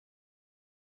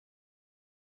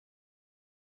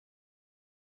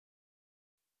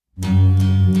Yes,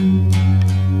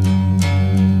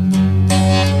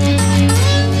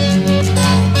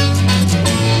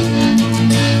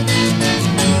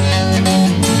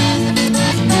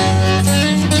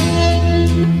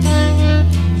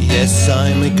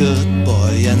 I'm a good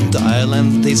boy and I'll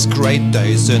end these great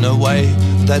days in a way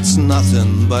that's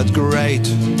nothing but great.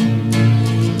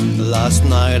 Last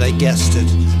night I guessed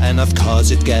it, and of course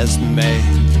it guessed me.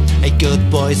 A good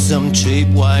boy, some cheap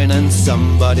wine, and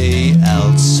somebody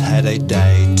else had a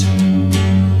date.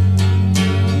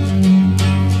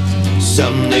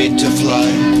 Some need to fly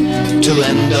to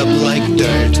end up like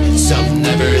dirt. Some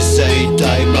never say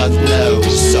die but know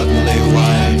suddenly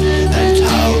why and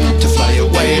how to fly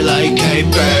away like a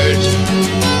bird.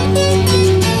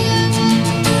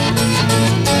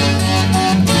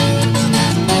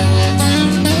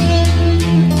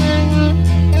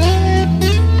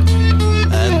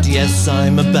 Yes,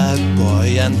 I'm a bad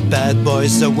boy, and bad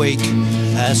boys are weak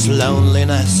as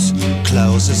loneliness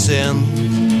closes in.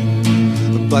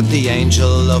 But the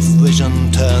angel of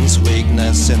vision turns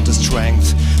weakness into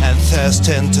strength, and thirst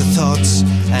into thoughts,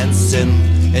 and sin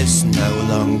is no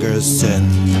longer sin.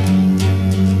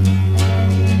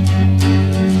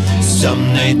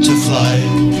 Some need to fly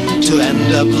to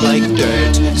end up like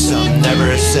dirt. Some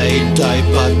never say die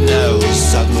but know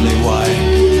suddenly why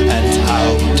and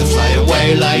how to fly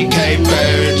away like a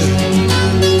bird.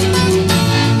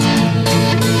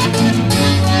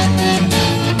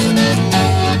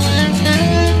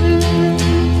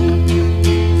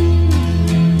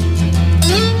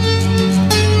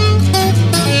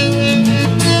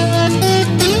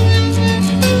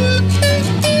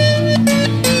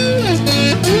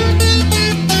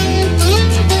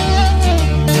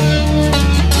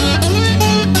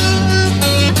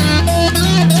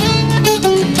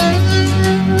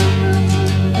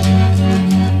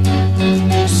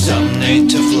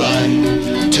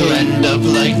 To end up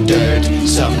like dirt.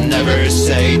 Some never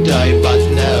say die